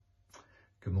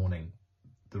Good morning.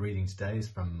 The reading today is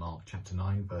from Mark chapter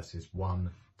 9, verses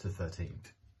 1 to 13.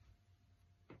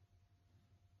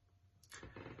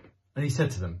 And he said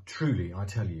to them, "Truly, I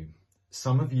tell you,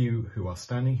 some of you who are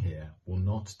standing here will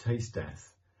not taste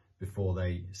death before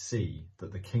they see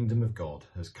that the kingdom of God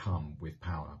has come with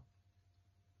power."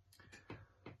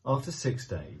 After 6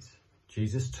 days,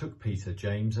 Jesus took Peter,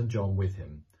 James and John with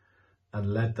him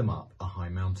and led them up a high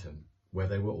mountain where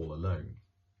they were all alone.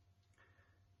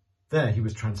 There he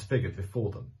was transfigured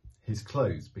before them. His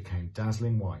clothes became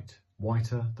dazzling white,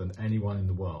 whiter than anyone in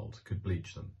the world could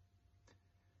bleach them.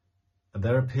 And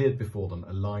there appeared before them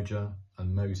Elijah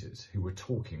and Moses, who were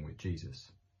talking with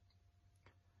Jesus.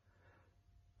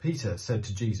 Peter said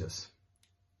to Jesus,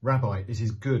 "Rabbi, it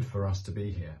is good for us to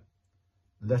be here.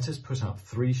 Let us put up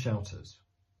 3 shelters,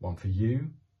 one for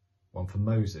you, one for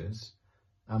Moses,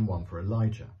 and one for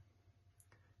Elijah."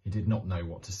 He did not know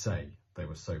what to say. They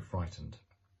were so frightened.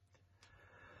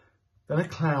 Then a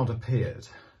cloud appeared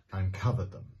and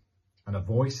covered them, and a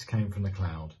voice came from the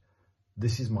cloud,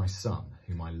 "This is my son,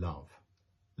 whom I love.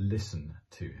 Listen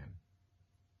to him."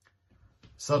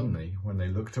 Suddenly, when they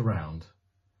looked around,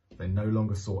 they no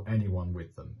longer saw anyone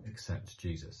with them except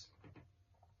Jesus.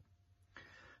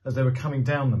 As they were coming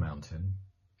down the mountain,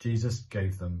 Jesus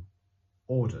gave them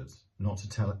orders not to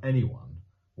tell anyone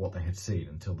what they had seen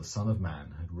until the Son of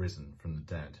Man had risen from the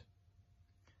dead.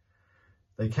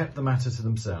 They kept the matter to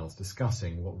themselves,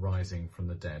 discussing what rising from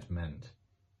the dead meant.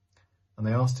 And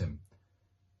they asked him,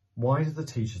 "Why do the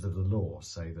teachers of the law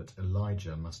say that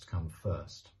Elijah must come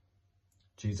first?"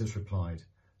 Jesus replied,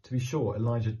 "To be sure,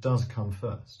 Elijah does come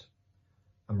first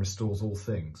and restores all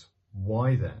things.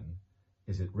 Why then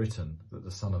is it written that the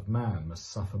Son of Man must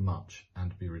suffer much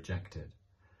and be rejected?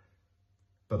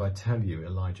 But I tell you,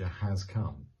 Elijah has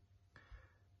come,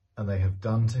 and they have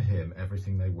done to him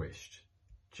everything they wished,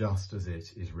 just as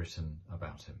it is written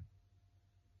about him."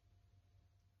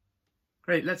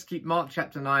 Great, let's keep Mark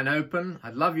chapter 9 open.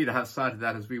 I'd love you to have sight of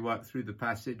that as we work through the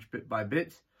passage bit by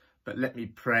bit, but let me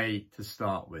pray to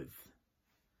start with.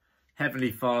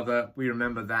 Heavenly Father, we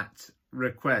remember that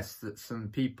request that some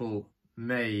people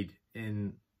made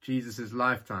in Jesus'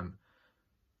 lifetime.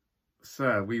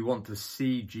 Sir, we want to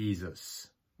see Jesus.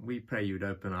 We pray you'd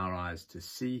open our eyes to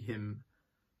see him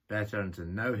better and to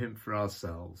know him for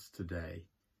ourselves today.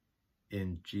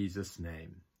 In Jesus'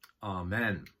 name,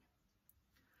 amen.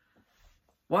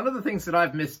 One of the things that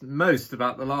I've missed most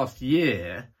about the last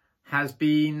year has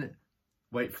been,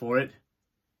 wait for it,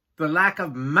 the lack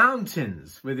of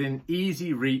mountains within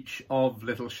easy reach of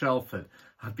Little Shelford.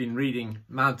 I've been reading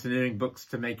mountaineering books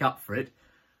to make up for it.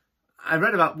 I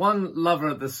read about one lover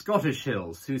of the Scottish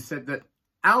hills who said that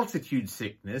altitude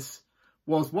sickness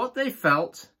was what they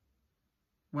felt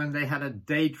when they had a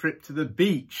day trip to the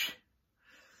beach.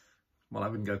 Well, I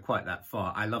wouldn't go quite that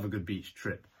far. I love a good beach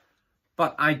trip.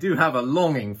 But I do have a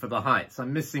longing for the heights.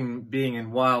 I'm missing being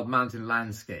in wild mountain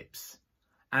landscapes.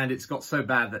 And it's got so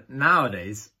bad that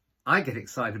nowadays I get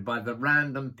excited by the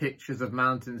random pictures of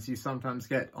mountains you sometimes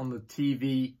get on the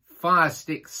TV Fire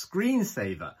Stick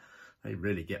screensaver. They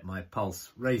really get my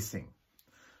pulse racing.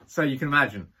 So you can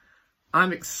imagine,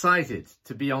 I'm excited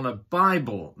to be on a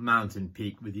Bible mountain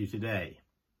peak with you today.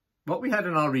 What we had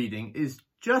in our reading is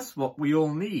just what we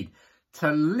all need to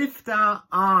lift our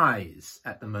eyes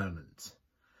at the moment.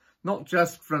 Not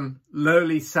just from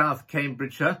lowly South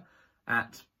Cambridgeshire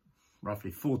at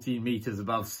roughly 14 metres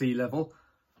above sea level,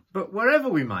 but wherever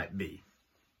we might be.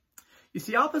 You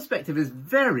see, our perspective is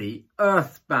very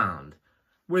earthbound,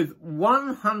 with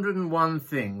 101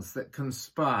 things that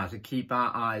conspire to keep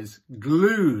our eyes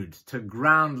glued to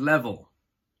ground level.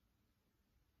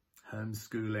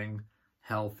 Homeschooling,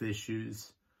 health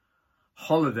issues,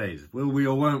 holidays, will we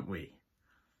or won't we?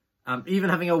 Even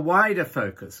having a wider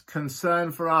focus,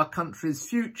 concern for our country's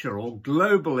future or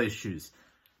global issues.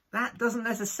 That doesn't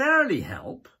necessarily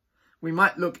help. We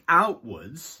might look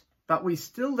outwards, but we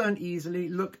still don't easily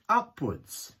look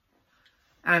upwards.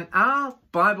 And our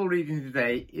Bible reading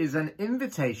today is an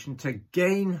invitation to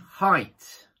gain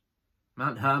height.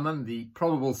 Mount Hermon, the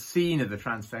probable scene of the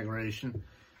Transfiguration,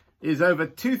 is over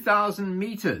 2,000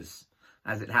 metres,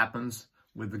 as it happens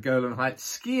with the Golan Heights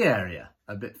ski area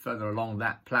a bit further along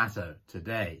that plateau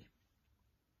today.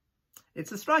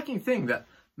 It's a striking thing that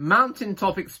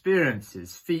mountaintop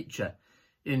experiences feature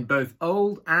in both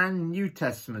Old and New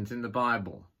Testament in the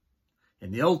Bible.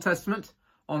 In the Old Testament,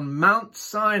 on Mount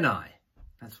Sinai,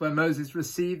 that's where Moses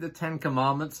received the 10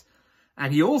 Commandments,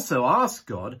 and he also asked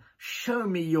God, "Show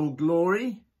me your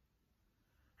glory."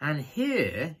 And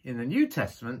here in the New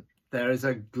Testament, there is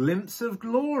a glimpse of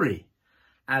glory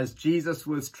as Jesus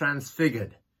was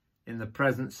transfigured in the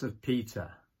presence of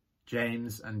Peter,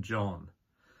 James and John.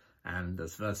 And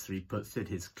as verse 3 puts it,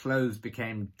 his clothes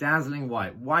became dazzling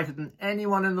white, whiter than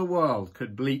anyone in the world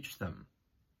could bleach them.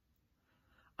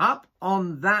 Up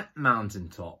on that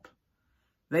mountaintop,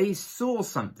 they saw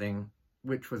something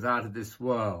which was out of this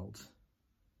world.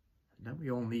 Don't we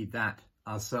all need that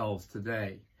ourselves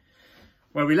today?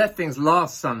 Where we left things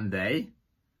last Sunday,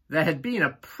 there had been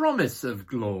a promise of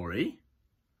glory,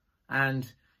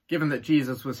 and given that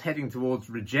Jesus was heading towards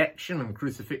rejection and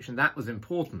crucifixion, that was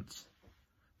important.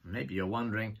 Maybe you're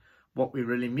wondering what we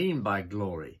really mean by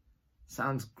glory.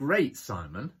 Sounds great,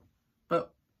 Simon,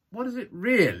 but what does it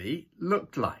really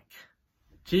look like?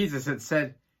 Jesus had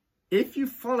said, if you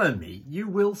follow me, you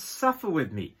will suffer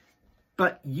with me,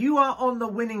 but you are on the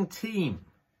winning team.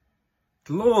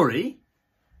 Glory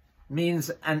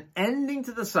means an ending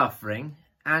to the suffering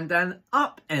and an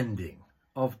upending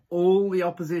of all the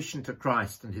opposition to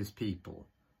Christ and his people,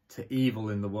 to evil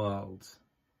in the world.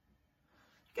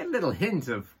 You get a little hint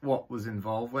of what was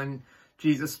involved when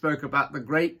Jesus spoke about the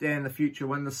great day in the future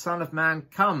when the Son of Man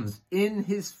comes in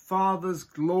his Father's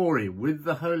glory with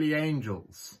the holy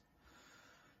angels.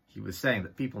 He was saying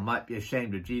that people might be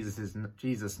ashamed of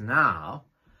Jesus now,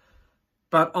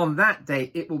 but on that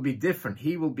day it will be different.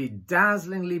 He will be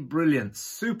dazzlingly brilliant,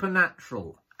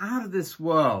 supernatural, out of this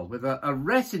world, with a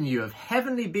retinue of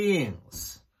heavenly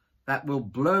beings that will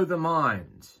blow the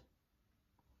mind.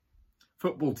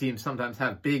 Football teams sometimes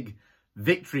have big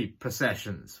victory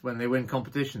processions when they win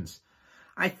competitions.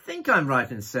 I think I'm right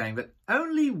in saying that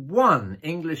only one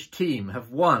English team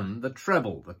have won the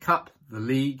treble, the Cup, the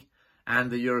League, and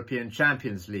the European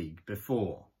Champions League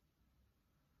before.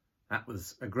 That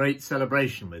was a great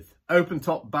celebration with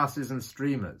open-top buses and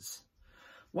streamers.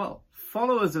 Well,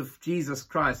 followers of Jesus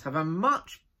Christ have a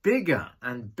much bigger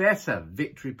and better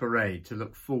victory parade to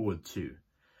look forward to,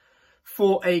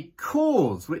 for a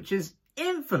cause which is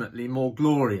infinitely more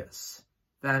glorious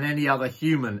than any other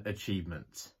human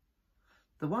achievement.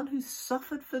 The one who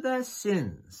suffered for their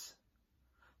sins,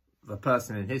 the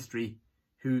person in history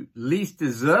who least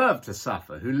deserved to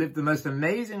suffer, who lived the most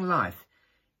amazing life,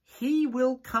 he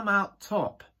will come out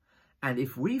top. And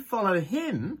if we follow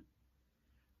him,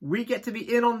 we get to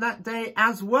be in on that day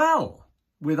as well,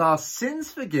 with our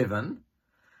sins forgiven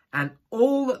and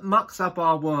all that mucks up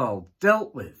our world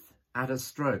dealt with at a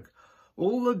stroke.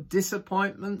 All the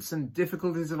disappointments and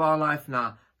difficulties of our life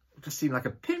now just seem like a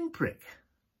pinprick.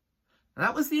 And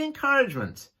that was the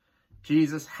encouragement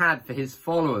Jesus had for his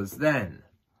followers then.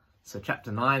 So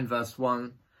chapter 9, verse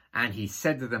 1, and he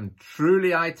said to them,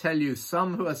 truly I tell you,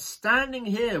 some who are standing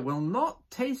here will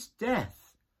not taste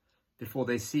death before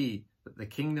they see that the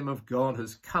kingdom of God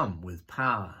has come with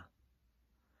power.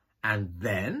 And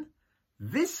then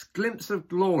this glimpse of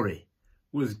glory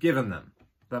was given them,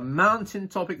 the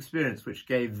mountaintop experience which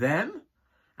gave them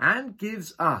and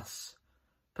gives us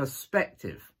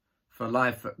perspective for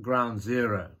life at ground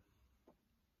zero.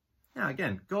 Now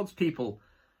again, God's people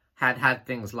had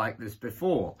things like this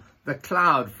before. The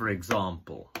cloud, for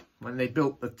example, when they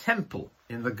built the temple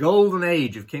in the golden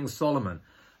age of King Solomon,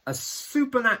 a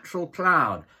supernatural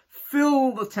cloud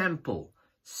filled the temple,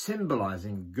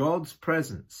 symbolizing God's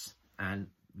presence. And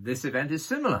this event is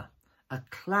similar. A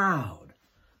cloud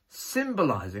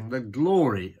symbolizing the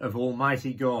glory of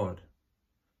Almighty God.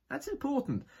 That's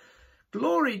important.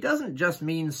 Glory doesn't just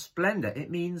mean splendor,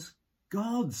 it means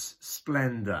God's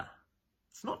splendor.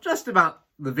 It's not just about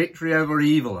the victory over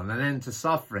evil and an end to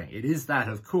suffering. It is that,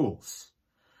 of course.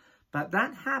 But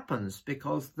that happens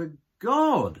because the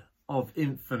God of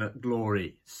infinite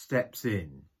glory steps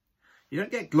in. You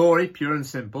don't get glory pure and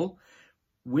simple.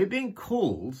 We're being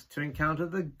called to encounter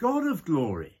the God of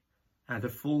glory and to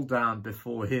fall down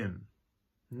before him.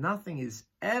 Nothing is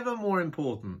ever more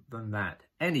important than that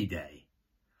any day,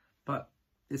 but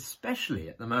especially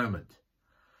at the moment.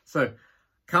 So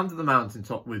come to the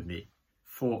mountaintop with me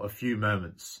for a few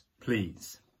moments,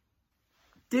 please.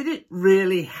 Did it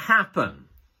really happen?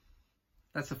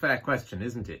 That's a fair question,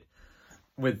 isn't it?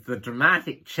 With the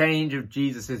dramatic change of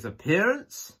Jesus'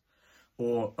 appearance,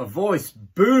 or a voice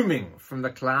booming from the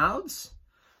clouds,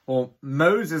 or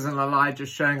Moses and Elijah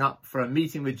showing up for a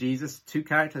meeting with Jesus, two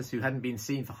characters who hadn't been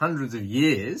seen for hundreds of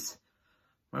years.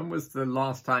 When was the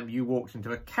last time you walked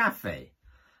into a cafe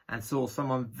and saw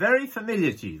someone very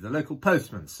familiar to you, the local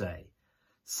postman, say,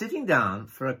 sitting down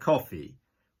for a coffee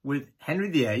with Henry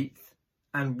VIII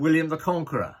and William the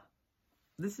Conqueror?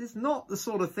 This is not the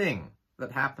sort of thing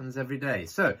that happens every day.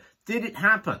 So, did it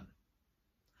happen?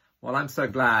 Well, I'm so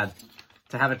glad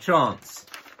to have a chance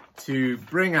to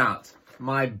bring out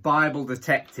my Bible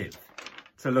detective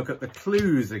to look at the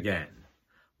clues again.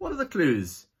 What are the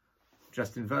clues?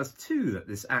 just in verse 2 that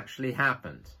this actually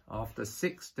happened. After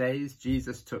 6 days,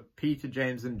 Jesus took Peter,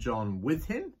 James and John with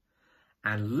him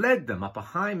and led them up a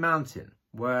high mountain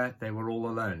where they were all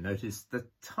alone. Notice the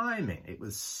timing. It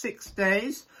was 6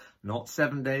 days, not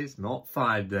 7 days, not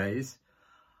 5 days,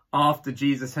 after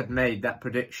Jesus had made that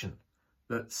prediction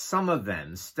that some of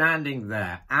them standing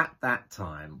there at that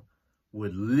time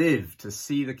would live to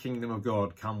see the kingdom of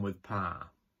God come with power.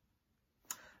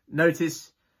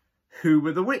 Notice who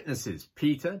were the witnesses?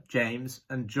 Peter, James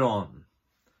and John.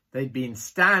 They'd been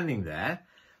standing there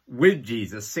with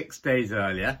Jesus 6 days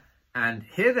earlier, and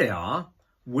here they are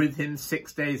with him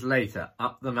 6 days later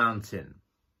up the mountain.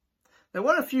 There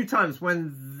were a few times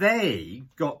when they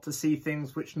got to see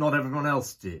things which not everyone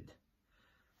else did.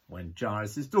 When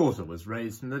Jairus' daughter was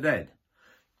raised from the dead,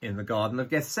 in the Garden of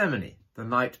Gethsemane, the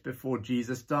night before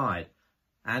Jesus died,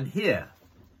 and here.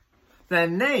 Their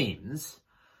names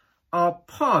are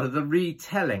part of the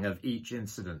retelling of each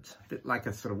incident, a bit like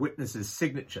a sort of witness's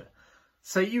signature.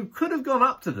 So you could have gone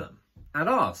up to them and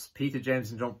asked Peter,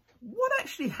 James and John, what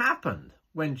actually happened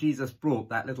when Jesus brought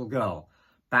that little girl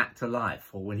back to life,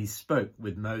 or when he spoke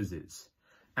with Moses?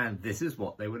 And this is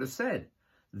what they would have said.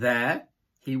 There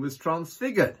he was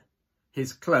transfigured.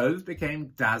 His clothes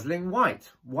became dazzling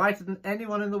white, whiter than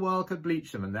anyone in the world could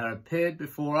bleach them. And there appeared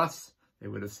before us, they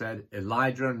would have said,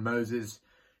 Elijah and Moses,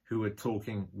 who were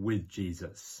talking with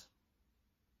Jesus.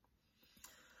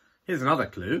 Here's another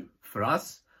clue for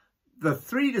us. The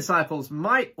 3 disciples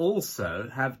might also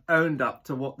have owned up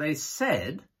to what they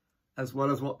said as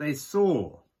well as what they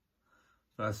saw.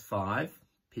 Verse 5,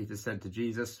 Peter said to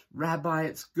Jesus, Rabbi,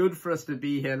 it's good for us to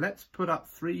be here. Let's put up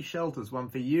 3 shelters, one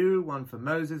for you, one for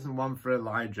Moses, and one for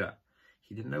Elijah.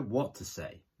 He didn't know what to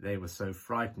say. They were so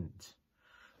frightened.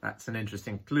 That's an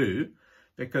interesting clue,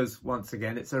 because once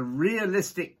again, it's a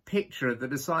realistic picture of the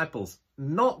disciples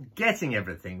not getting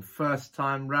everything first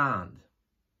time round.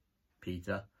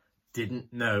 Peter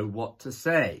didn't know what to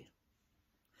say.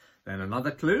 Then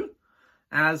another clue,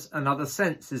 as another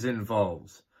sense is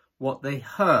involved, what they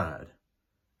heard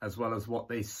as well as what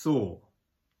they saw.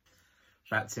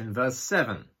 That's in verse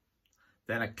 7.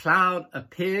 Then a cloud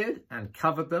appeared and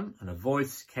covered them, and a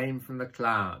voice came from the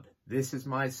cloud. This is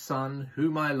my son,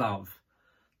 whom I love.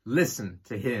 Listen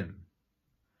to him.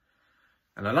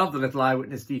 And I love the little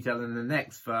eyewitness detail in the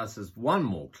next verse as one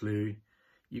more clue.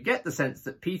 You get the sense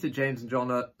that Peter, James and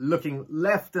John are looking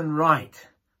left and right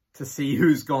to see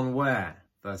who's gone where.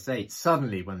 Verse 8,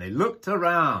 suddenly when they looked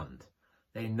around,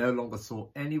 they no longer saw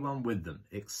anyone with them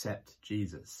except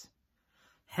Jesus.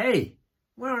 Hey,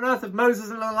 where on earth have Moses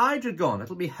and Elijah gone?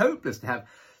 It'll be hopeless to have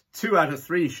 2 out of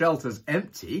 3 shelters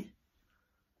empty.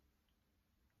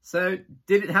 So,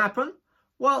 did it happen?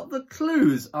 Well, the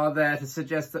clues are there to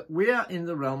suggest that we are in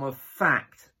the realm of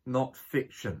fact, not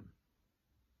fiction.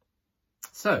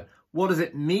 So, what does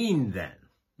it mean then?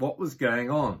 What was going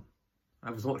on?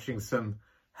 I was watching some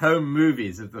home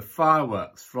movies of the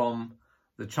fireworks from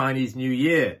the Chinese New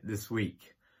Year this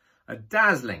week. A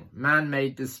dazzling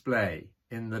man-made display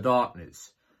in the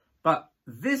darkness. But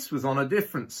this was on a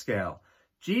different scale.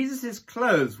 Jesus'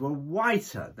 clothes were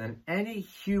whiter than any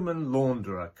human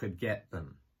launderer could get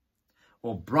them,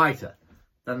 or brighter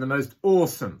than the most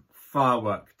awesome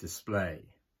firework display.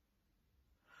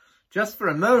 Just for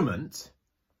a moment,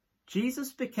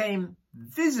 Jesus became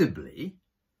visibly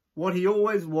what he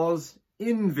always was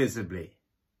invisibly.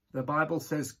 The Bible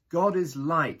says God is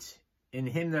light. In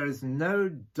him there is no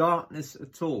darkness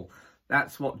at all.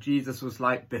 That's what Jesus was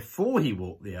like before he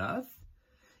walked the earth.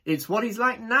 It's what he's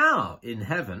like now in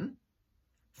heaven.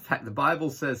 In fact, the Bible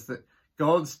says that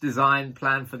God's design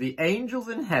plan for the angels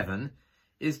in heaven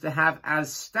is to have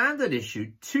as standard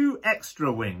issue 2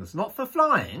 extra wings, not for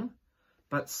flying,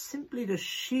 but simply to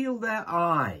shield their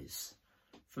eyes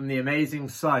from the amazing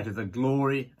sight of the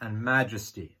glory and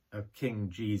majesty of King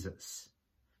Jesus.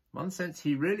 In one sense,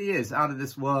 he really is out of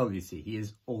this world, you see. He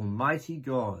is Almighty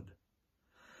God.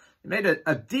 It made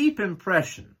a deep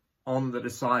impression on the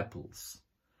disciples.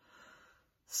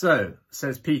 So,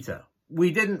 says Peter,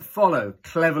 we didn't follow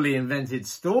cleverly invented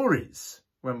stories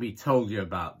when we told you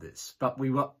about this, but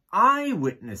we were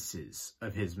eyewitnesses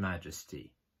of his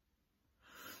majesty.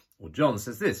 Or John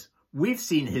says this, we've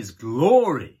seen his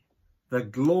glory, the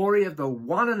glory of the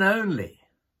one and only.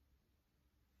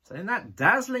 So in that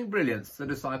dazzling brilliance, the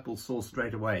disciples saw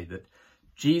straight away that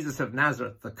Jesus of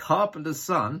Nazareth, the carpenter's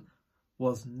son,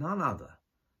 was none other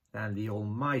than the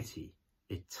almighty,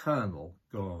 eternal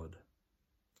God.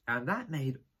 And that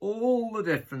made all the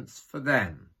difference for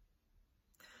them.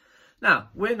 Now,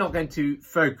 we're not going to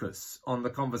focus on the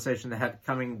conversation they had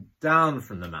coming down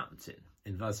from the mountain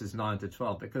in verses 9 to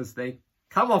 12, because they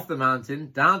come off the mountain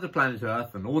down to planet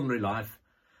Earth and ordinary life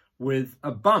with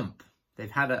a bump. They've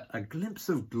had a glimpse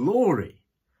of glory.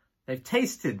 They've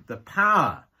tasted the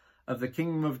power of the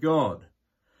kingdom of God.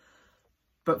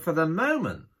 But for the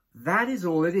moment, that is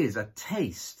all it is, a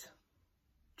taste.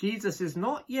 Jesus is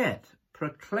not yet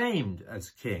proclaimed as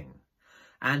king,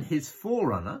 and his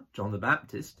forerunner, John the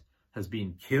Baptist, has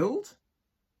been killed,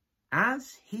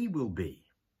 as he will be.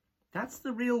 That's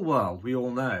the real world we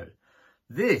all know.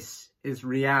 This is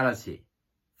reality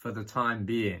for the time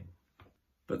being.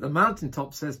 But the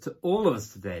mountaintop says to all of us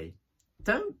today,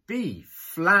 don't be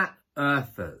flat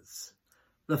earthers.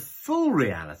 The full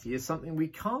reality is something we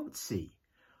can't see,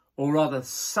 or rather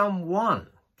someone,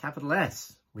 capital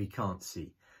S, we can't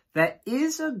see. There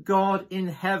is a God in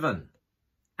heaven,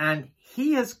 and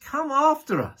he has come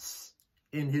after us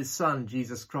in his Son,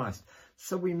 Jesus Christ.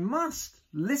 So we must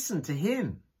listen to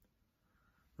him.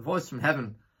 The voice from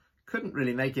heaven couldn't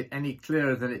really make it any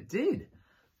clearer than it did.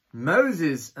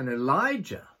 Moses and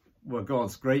Elijah were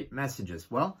God's great messengers.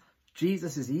 Well,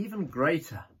 Jesus is even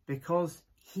greater because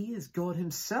he is God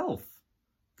himself,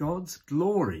 God's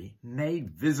glory made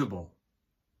visible.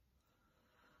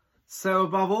 So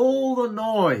above all the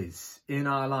noise in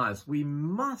our lives, we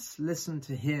must listen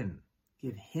to him,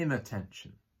 give him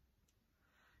attention.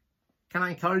 Can I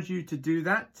encourage you to do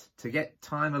that, to get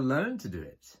time alone to do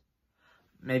it?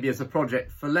 Maybe as a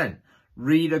project for Lent,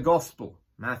 read a gospel,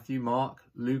 Matthew, Mark,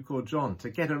 Luke or John, to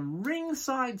get a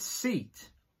ringside seat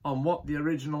on what the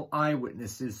original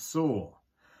eyewitnesses saw.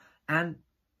 And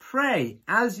pray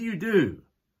as you do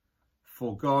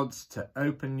for God to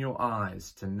open your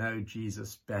eyes to know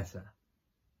Jesus better.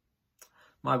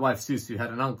 My wife Susu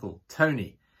had an uncle,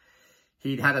 Tony.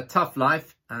 He'd had a tough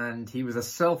life and he was a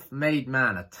self-made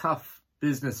man, a tough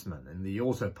businessman in the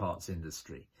auto parts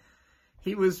industry.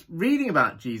 He was reading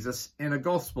about Jesus in a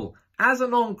gospel as a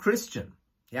non-Christian.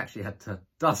 He actually had to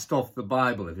dust off the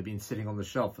Bible. It had been sitting on the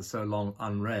shelf for so long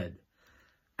unread.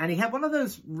 And he had one of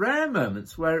those rare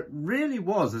moments where it really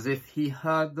was as if he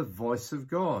heard the voice of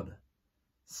God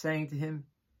saying to him,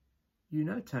 "You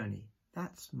know, Tony,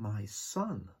 that's my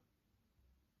son."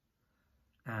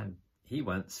 And he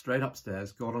went straight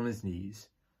upstairs, got on his knees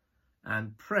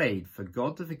and prayed for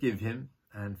God to forgive him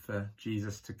and for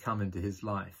Jesus to come into his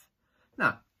life.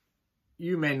 Now,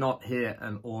 you may not hear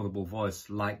an audible voice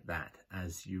like that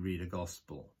as you read a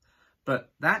gospel,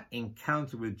 but that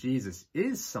encounter with Jesus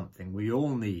is something we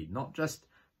all need, not just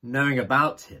knowing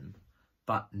about him,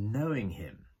 but knowing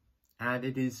him. And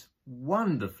it is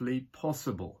wonderfully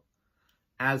possible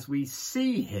as we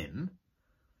see him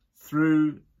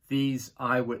through these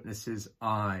eyewitnesses'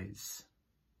 eyes,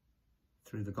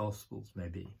 through the Gospels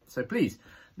maybe. So please,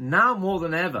 now more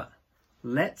than ever,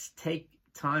 let's take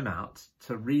time out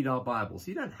to read our Bibles.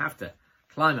 You don't have to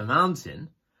climb a mountain,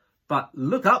 but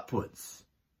look upwards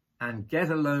and get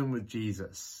alone with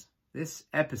Jesus. This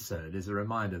episode is a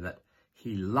reminder that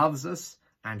he loves us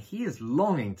and he is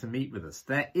longing to meet with us.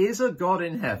 There is a God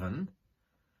in heaven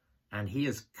and he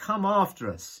has come after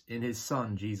us in his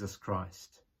Son, Jesus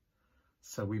Christ.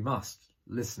 So we must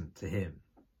listen to him.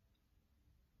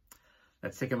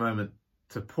 Let's take a moment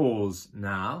to pause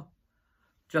now.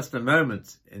 Just a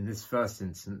moment in this first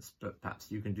instance, but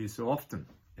perhaps you can do so often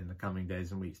in the coming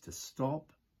days and weeks, to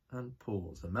stop and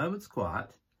pause. A moment's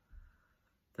quiet,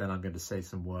 then I'm going to say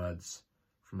some words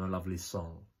from a lovely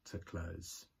song to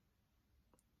close.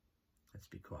 Let's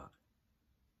be quiet.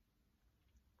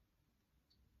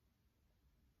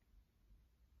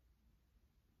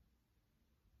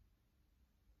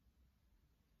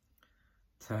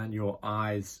 Turn your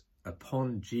eyes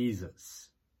upon Jesus.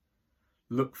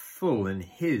 Look full in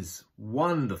his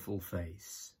wonderful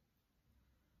face,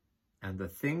 and the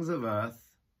things of earth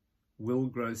will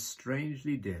grow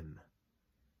strangely dim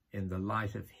in the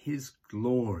light of his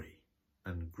glory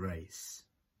and grace.